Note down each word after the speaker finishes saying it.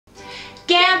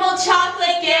Gamble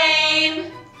chocolate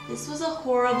game! This was a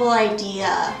horrible idea.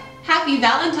 Happy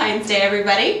Valentine's Day,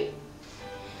 everybody!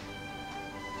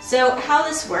 So how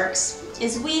this works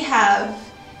is we have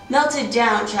melted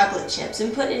down chocolate chips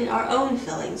and put in our own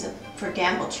fillings for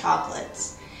Gamble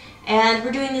chocolates. And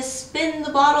we're doing this spin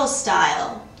the bottle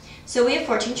style. So we have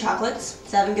 14 chocolates,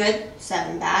 7 good,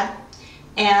 7 bad.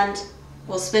 And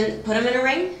we'll put them in a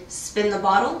ring, spin the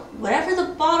bottle. Whatever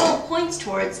the bottle points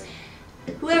towards,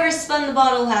 whoever spun the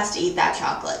bottle has to eat that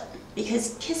chocolate.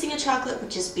 Because kissing a chocolate would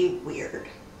just be weird.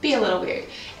 Be a little weird.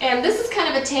 And this is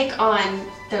kind of a take on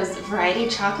those variety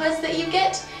chocolates that you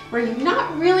get where you're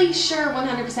not really sure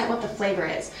 100% what the flavor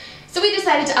is. So we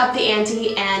decided to up the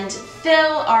ante and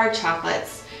fill our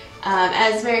chocolates.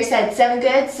 As Mary said, 7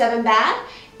 good, 7 bad.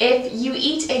 If you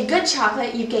eat a good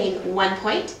chocolate, you gain 1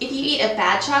 point. If you eat a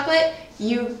bad chocolate,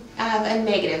 you have a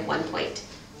negative 1 point.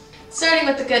 Starting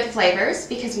with the good flavors,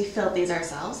 because we filled these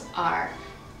ourselves, are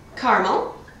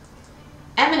caramel,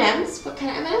 M&Ms. What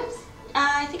kind of M&Ms?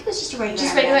 I think it was just a regular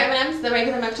Just regular M&Ms, the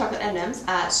regular milk chocolate M&Ms.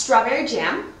 Strawberry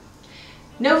jam.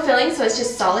 No filling, so it's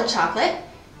just solid chocolate.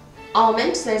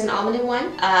 Almond, so there's an almond in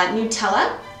one.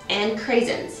 Nutella, and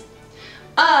craisins.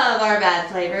 Of our bad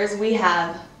flavors, we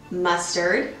have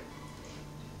mustard,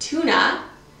 tuna,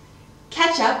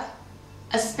 ketchup,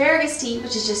 asparagus tea,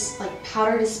 which is just like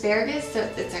powdered asparagus, so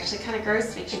it's actually kind of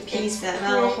gross. Makes your pee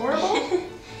smell horrible.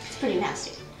 It's pretty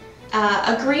nasty.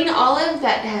 A green olive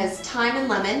that has thyme and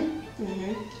lemon,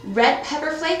 red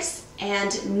pepper flakes,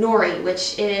 and nori,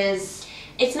 which is...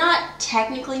 It's not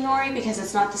technically nori because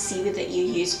it's not the seaweed that you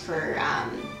use for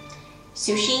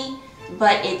sushi,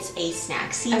 but it's a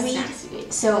snack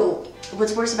seaweed. So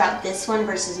what's worse about this one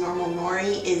versus normal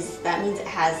nori is that means it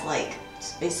has like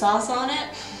soy sauce on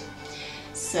it.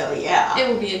 So yeah. It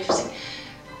will be interesting.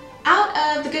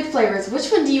 Out of the good flavors, which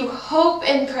one do you hope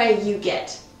and pray you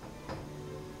get?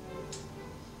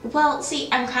 Well, see,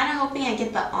 I'm kind of hoping I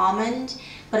get the almond,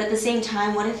 but at the same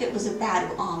time, what if it was a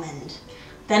bad almond?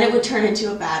 Then it would turn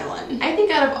into a bad one. I think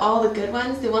out of all the good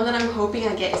ones, the one that I'm hoping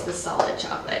I get is the solid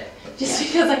chocolate. Just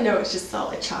because I know it's just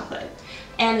solid chocolate.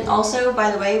 And also,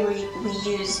 by the way, we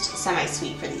used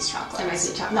semi-sweet for these chocolates.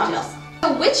 Semi-sweet chocolate. Not milk.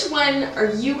 So which one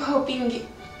are you hoping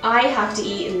I have to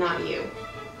eat and not you?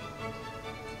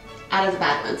 Out of the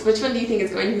bad ones, which one do you think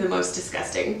is going to be the most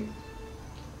disgusting?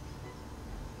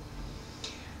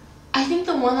 I think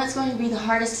the one that's going to be the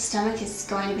hardest to stomach is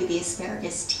going to be the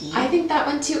asparagus tea. I think that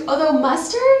one too. Although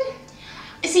mustard?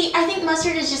 See, I think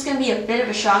mustard is just going to be a bit of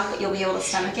a shock, but you'll be able to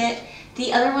stomach it.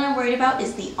 The other one I'm worried about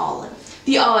is the olive.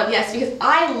 The olive, yes, because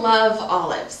I love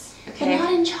olives. Okay? But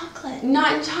not in chocolate.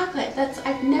 Not in chocolate.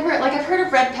 I've never, like, I've heard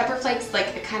of red pepper flakes,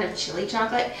 like a kind of chili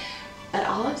chocolate, but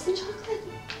olives in chocolate?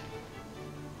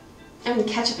 I mean,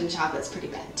 ketchup in chocolate's pretty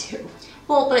bad too.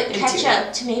 Well, but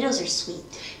ketchup, tomatoes are sweet.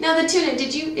 Now the tuna,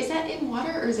 is that in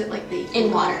water or is it like the...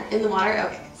 In water. In the water?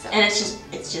 Okay. So. And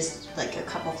it's just like a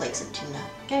couple flakes of tuna.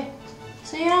 Okay.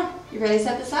 So yeah. You ready to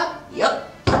set this up? Yep.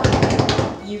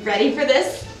 You ready for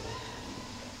this?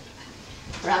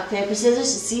 Rock, paper,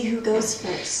 scissors to see who goes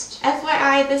first.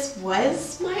 FYI, this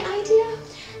was my idea.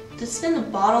 The spin the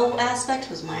bottle aspect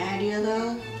was my idea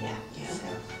though. Yeah. So.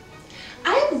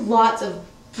 I have lots of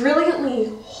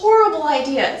brilliantly horrible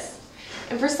ideas.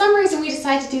 And for some reason we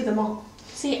decide to do them all.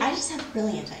 See, I just have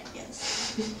brilliant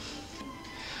ideas.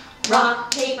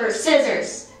 Rock, paper,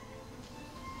 scissors.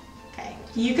 Okay.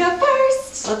 You go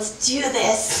first. Let's do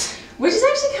this. Which is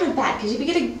actually kind of bad, because if you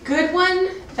get a good one,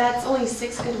 that's only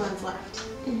 6 good ones left.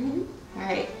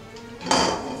 Alright.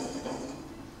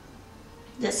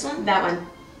 This one? That one.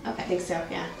 Okay. I think so,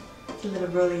 yeah. It's a little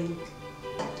rolling.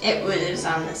 It was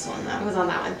on this one though. It was on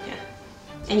that one, yeah.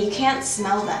 And you can't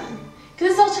smell them.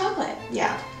 Because it's all chocolate.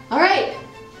 Yeah. Alright.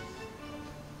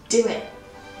 Do it.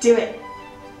 Do it.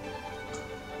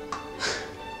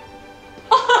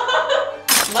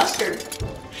 Mustard.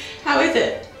 How is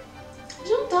it? It's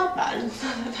not that bad. It's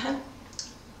not that bad.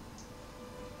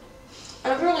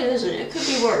 It really isn't. It could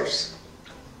be worse.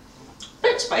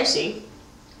 But it's spicy.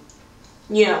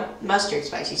 You know, mustard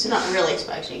spicy, so not really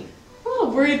spicy. I'm a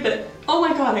little worried that... Oh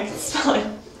my god, I can smell it.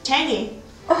 Tangy.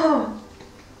 Oh.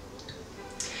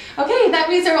 Okay, that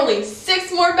means there are only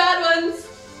 6 more bad ones.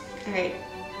 Alright.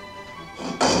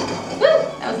 Woo!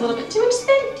 That was a little bit too much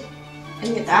spin. I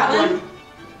didn't get that one.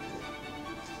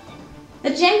 The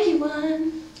janky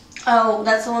one. Oh,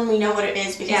 that's the one we know what it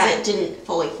is because it didn't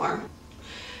fully form.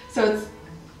 So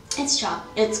it's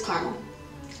it's caramel.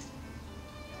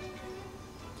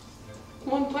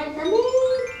 1 point for me.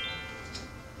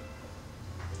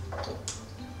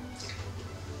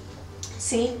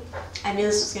 See? I knew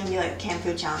this was going to be like a canned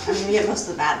food challenge. I'm going to get most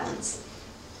of the bad ones.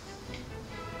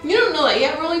 You don't know that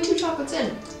yet. We're only 2 chocolates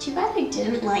in. Too bad I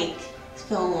didn't like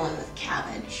fill one with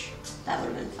cabbage. That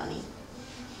would have been funny.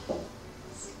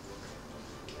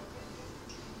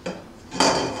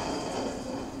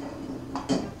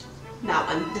 That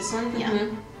one. This one? Yeah.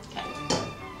 Mhm. Okay.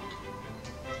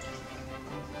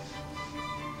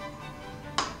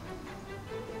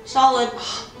 Solid.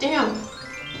 Damn.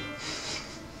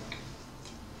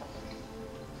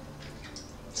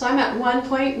 So I'm at 1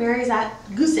 point. Mary's at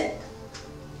goose egg.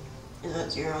 Is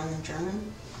that 0 in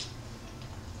German?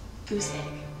 Goose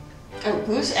egg. Oh,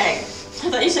 goose egg. I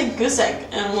thought you said goose egg,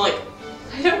 and I'm like,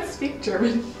 I don't speak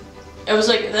German. I was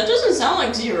like, that doesn't sound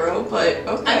like 0, but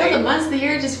okay. I know the months of the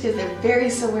year just because they're very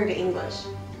similar to English.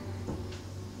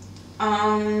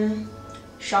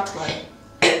 Chocolate.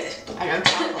 I know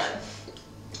chocolate.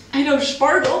 I know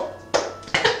Sparkle.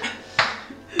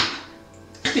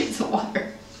 I need some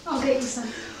water. I'll get you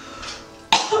some.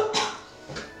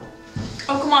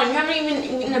 Oh, come on, you haven't even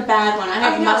eaten a bad one. I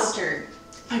have know. mustard.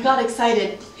 I got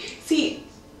excited. See,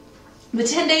 the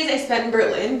 10 days I spent in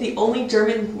Berlin, the only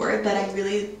German word that I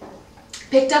really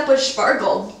picked up was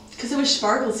Spargel, because it was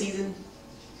Spargel season.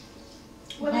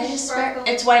 What is sparkle?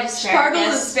 It's white Spargel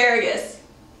asparagus. is asparagus.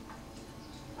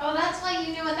 Oh, that's why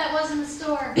you knew what that was in the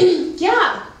store.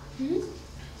 Yeah. And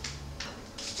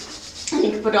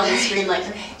you can put it on the screen like,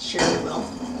 okay, sure we will.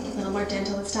 A little more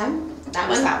gentle this time. That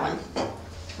was that one.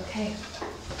 Okay.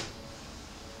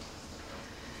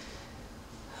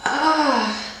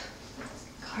 Ah,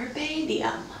 carpe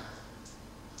diem.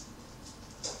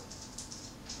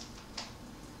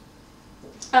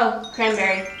 Oh,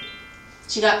 cranberry.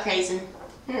 She got crazy.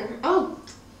 Oh.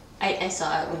 I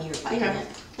saw it when you were biting Okay.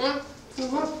 it.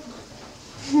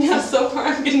 Yeah, so far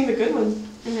I'm getting the good one.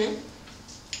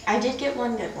 I did get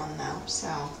one good one though,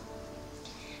 so.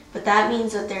 But that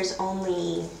means that there's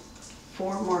only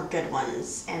 4 more good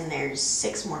ones and there's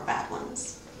 6 more bad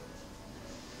ones.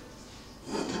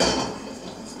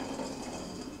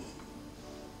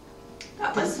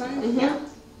 That This one? Mhm. Yeah.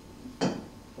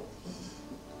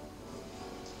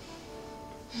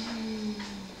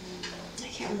 I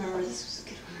can't remember if this was a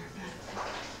good one or a bad one.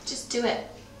 Just do it.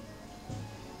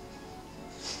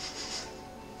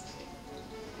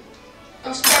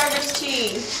 Asparagus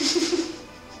tea.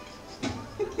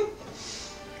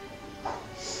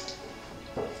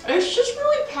 It's just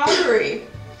really powdery.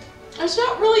 It's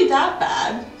not really that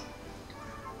bad.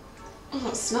 Oh,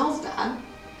 it smells bad.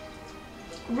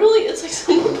 Really, it's like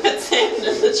someone put sand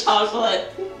in the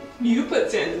chocolate. You put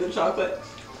sand in the chocolate.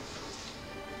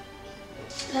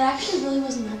 That actually really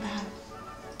wasn't that bad.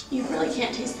 You really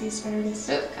can't taste the asparagus.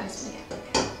 Oh, gotta spit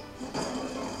it.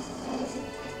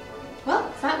 Well,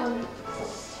 it's that one.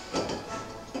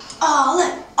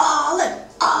 Olive, olive,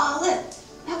 olive.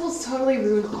 That will totally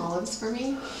ruin olives for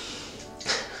me.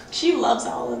 She loves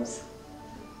olives.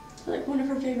 They're like one of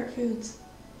her favorite foods.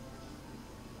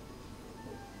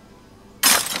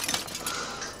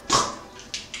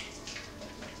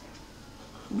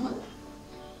 What?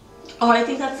 Oh, I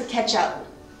think that's the ketchup.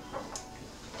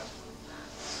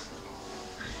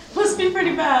 Must be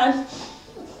pretty bad.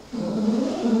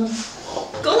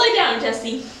 Go lie down,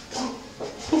 Jessie.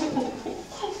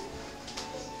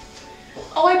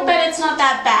 Oh, I bet it's not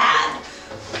that bad.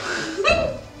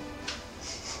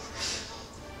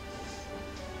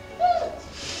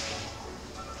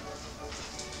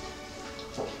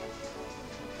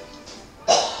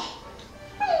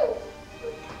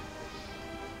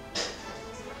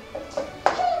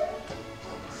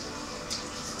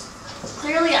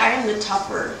 Clearly, I am the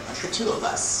tougher of the 2 of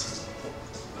us.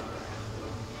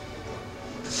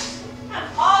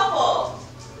 That's awful.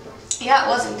 Yeah, it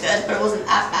wasn't good, but it wasn't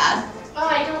that bad. Oh,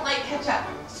 I don't like ketchup.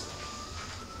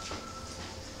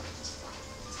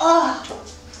 Ugh.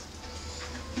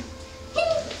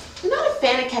 I'm not a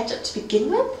fan of ketchup to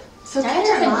begin with. So Neither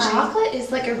ketchup am and I. chocolate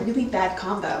is like a really bad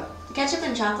combo. Ketchup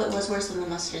and chocolate was worse than the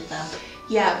mustard, though.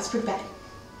 Yeah, it was pretty bad.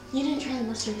 You didn't try the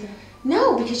mustard, though.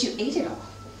 No, because you ate it all.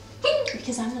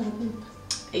 Because I'm not a boob.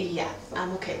 Yeah,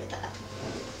 I'm okay with that.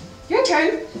 Your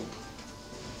turn.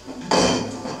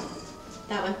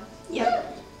 That one.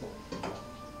 Yep.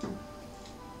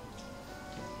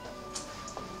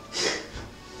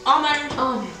 Almond.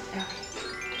 Almond. Okay.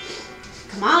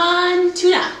 Come on,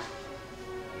 tuna.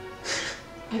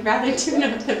 I'd rather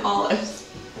tuna than olives.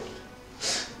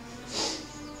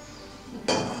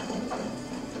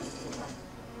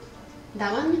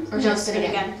 That one? Or No, just spit spit it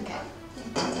again? again. Okay.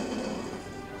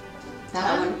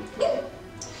 That one.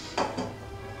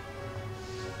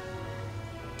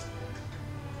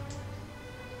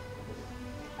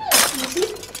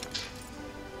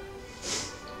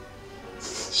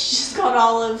 She just got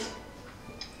olive.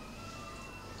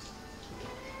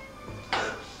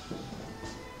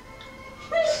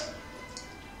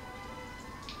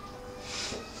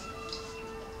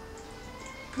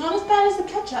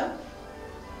 ketchup.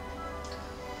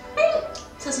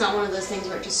 So it's not one of those things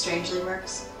where it just strangely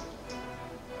works.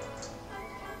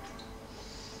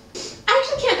 I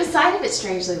actually can't decide if it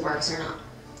strangely works or not.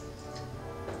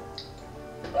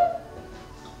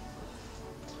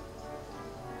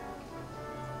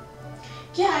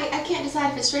 Yeah, I can't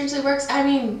decide if it strangely works. I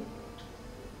mean,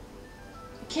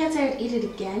 I can't say I'd eat it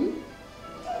again.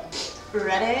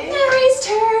 Ready? Mary's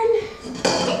turn.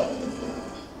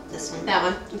 This one. That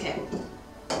one. Okay.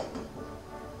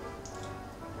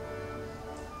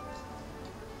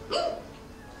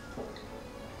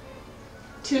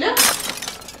 Tuna?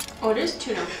 Oh, it is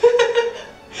tuna.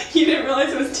 You didn't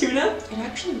realize it was tuna? It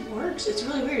actually works. It's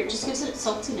really weird. It just gives it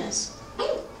saltiness.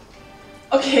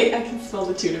 Okay, I can smell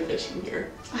the tuna fish from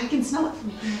here. I can smell it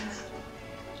from here.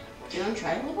 Do you want to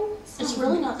try a little? It's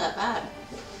really not that bad.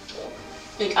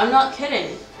 Like, I'm not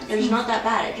kidding. It's not that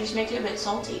bad. It just makes it a bit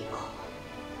salty.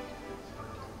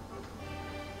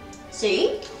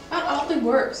 See? That oddly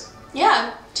works.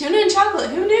 Yeah, tuna and chocolate.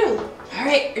 Who knew? All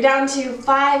right, we're down to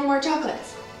 5 more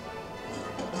chocolates.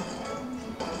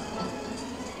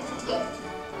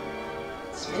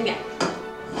 Spin again.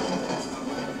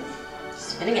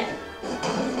 Spin again.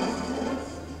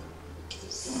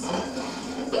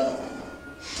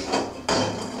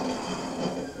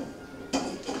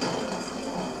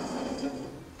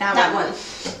 That one.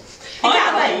 I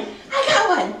got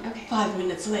one. Okay. 5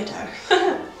 minutes later.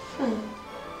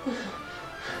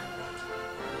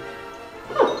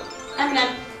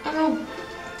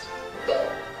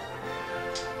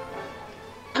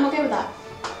 I'm okay with that.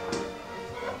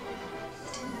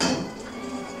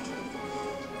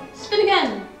 Spin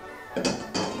again.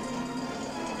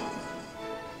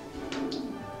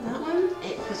 That one?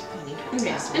 It was pointing towards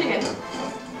Okay, that spin one. again.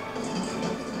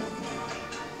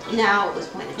 Now it was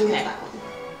pointing towards Okay. that one.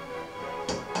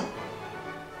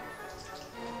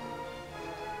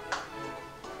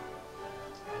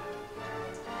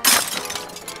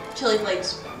 Chili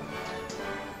flakes.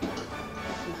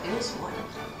 -1.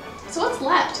 So what's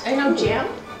left? I know jam.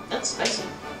 That's spicy.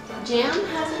 Jam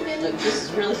hasn't been. Look, this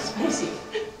is really spicy.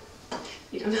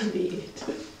 You don't have to eat it.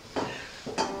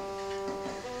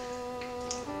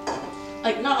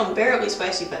 Like, not unbearably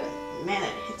spicy, but man,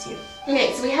 it hits you.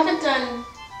 Okay, so we haven't done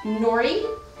nori.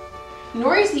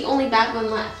 Nori's the only bad one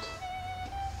left.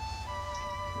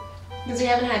 Because we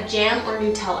haven't had jam or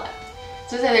Nutella.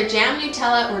 So it's either jam,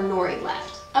 Nutella, or nori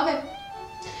left. Okay.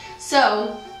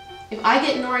 So, if I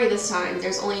get nori this time,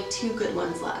 there's only 2 good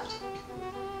ones left.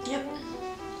 Yep.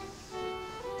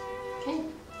 Okay.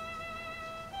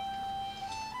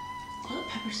 Oh, the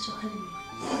pepper's still hitting me.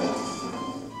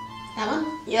 That one?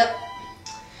 Yep.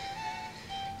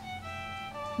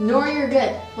 Nori or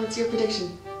good? What's your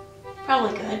prediction?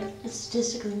 Probably good. It's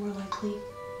statistically more likely.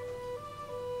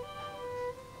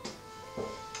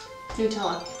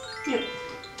 Nutella. Yep.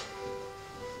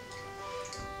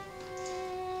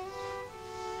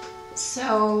 So,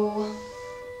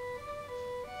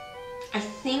 I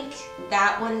think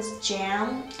that one's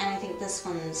jam, and I think this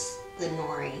one's the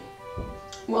nori.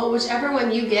 Well, whichever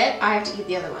one you get, I have to eat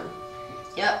the other one.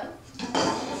 Yep.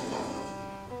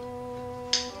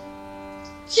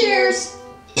 Cheers!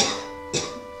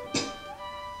 Let's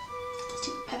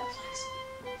do pepper flakes.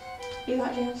 You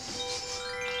got jam?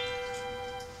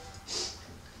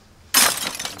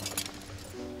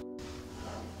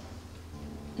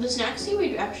 The snack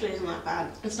seaweed actually isn't that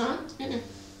bad. It's not? Mm-mm.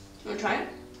 You want to try it?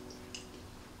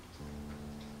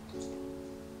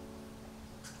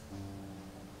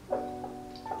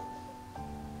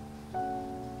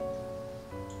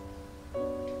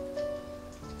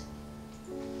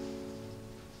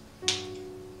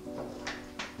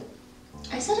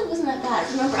 I said it wasn't that bad.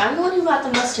 Remember, I'm the one who got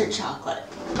the mustard chocolate.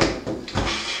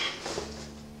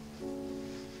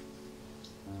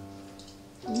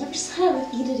 I never said I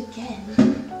would eat it again.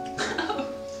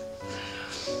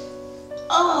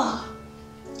 Oh,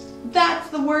 that's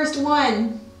the worst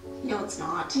one. No, it's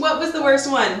not. What was the worst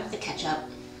one? The ketchup.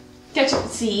 Ketchup.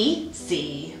 C.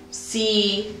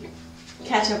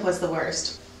 Ketchup was the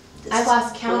worst. This I've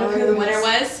lost count of who the winner is-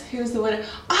 was. Who's the winner?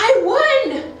 I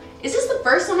won! Is this the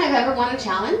first time I've ever won a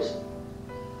challenge?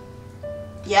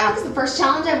 Yeah. This is the first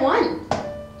challenge I've won.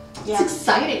 Yeah. It's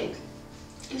exciting.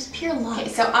 It was pure luck. Okay,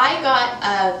 so I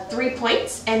got 3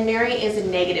 points and Mary is a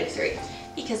 -3.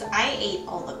 Because I ate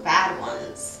all the bad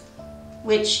ones.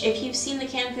 Which, if you've seen the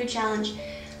canned food challenge,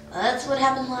 that's what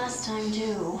happened last time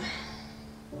too.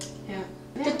 Yeah.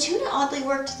 The tuna oddly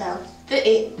worked though.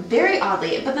 Very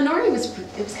oddly, but the nori was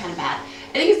kind of bad.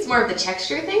 I think it's more of the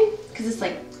texture thing because it's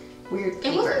like weird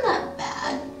paper. It wasn't that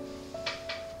bad.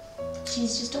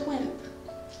 She's just a wimp.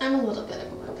 I'm a little bit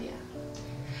of a wimp, yeah.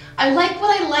 I like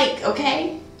what I like,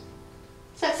 okay?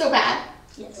 Is that so bad?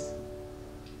 Yes.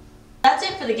 That's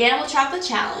it for the Gamble Chocolate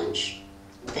Challenge.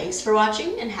 Thanks for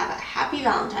watching and have a happy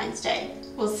Valentine's Day.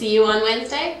 We'll see you on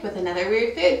Wednesday with another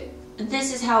weird food.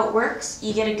 This is how it works.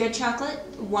 You get a good chocolate,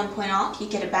 1 point off. You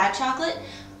get a bad chocolate.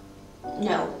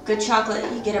 No, good chocolate,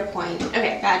 you get a point.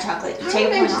 Okay. Bad chocolate, you How take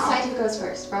do a we point decide off. who goes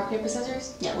first? Rock, paper,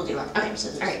 scissors? Yeah, we'll do rock, paper,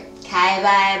 scissors. Alright. Kai,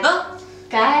 bye, bo.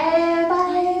 Bye,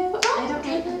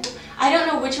 bye. I don't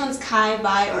know which one's Kai,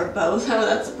 bye, or both. Oh,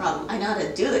 that's the problem. I know how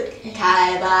to do the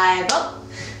Kai, bye, bo,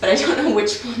 but I don't know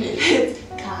which one it is.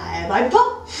 Kai, bye,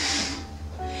 bo.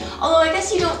 Although I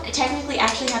guess you don't technically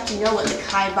actually have to know what the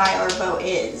Kai, bye, or bo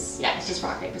is. Yeah, it's just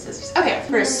rock, paper, scissors. Okay.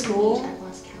 For a school, I've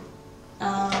lost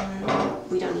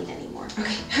count. we don't need any more.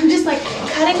 Okay. I'm just like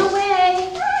cutting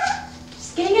away.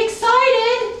 Just getting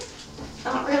excited.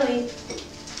 Not really.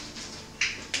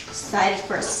 Excited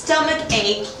for a stomach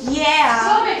ache. Yeah.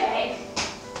 Stomach ache.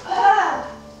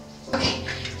 Okay.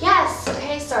 Yes.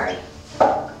 Okay. Sorry.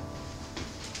 I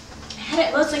had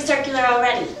it mostly circular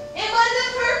already. It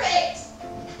wasn't perfect.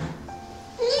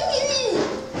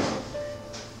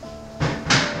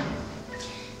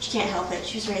 She can't help it.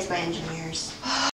 She was raised by engineers.